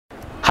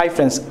Hi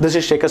friends, this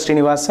is Sekhar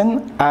Srinivasan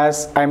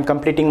as I am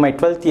completing my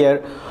 12th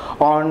year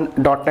on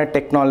 .NET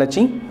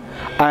technology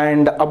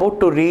and about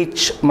to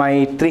reach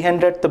my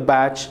 300th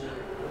batch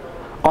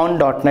on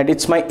 .NET.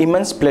 It's my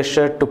immense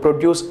pleasure to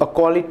produce a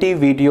quality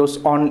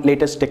videos on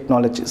latest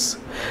technologies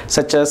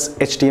such as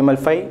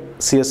HTML5,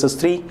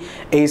 CSS3,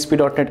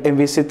 ASP.NET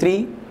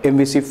MVC3,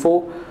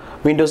 MVC4,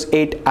 Windows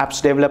 8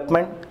 apps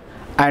development,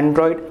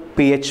 Android,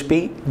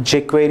 PHP,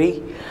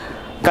 Jquery,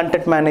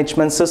 content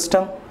management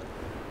system,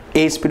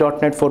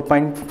 ASP.NET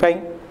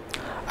 4.5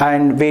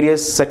 and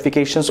various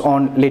certifications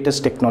on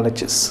latest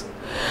technologies.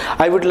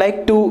 I would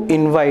like to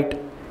invite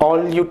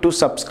all you to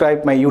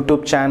subscribe my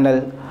YouTube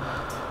channel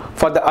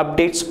for the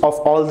updates of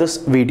all these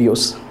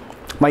videos.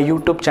 My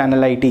YouTube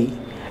channel ID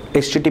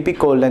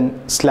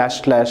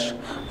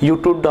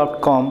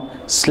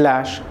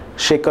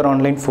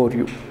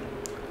http://youtube.com/Sekharonline4u,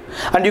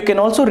 and you can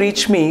also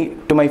reach me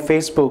to my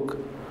Facebook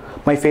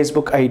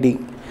ID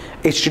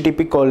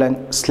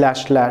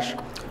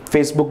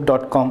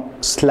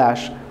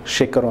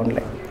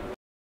http://facebook.com/SekharOnline.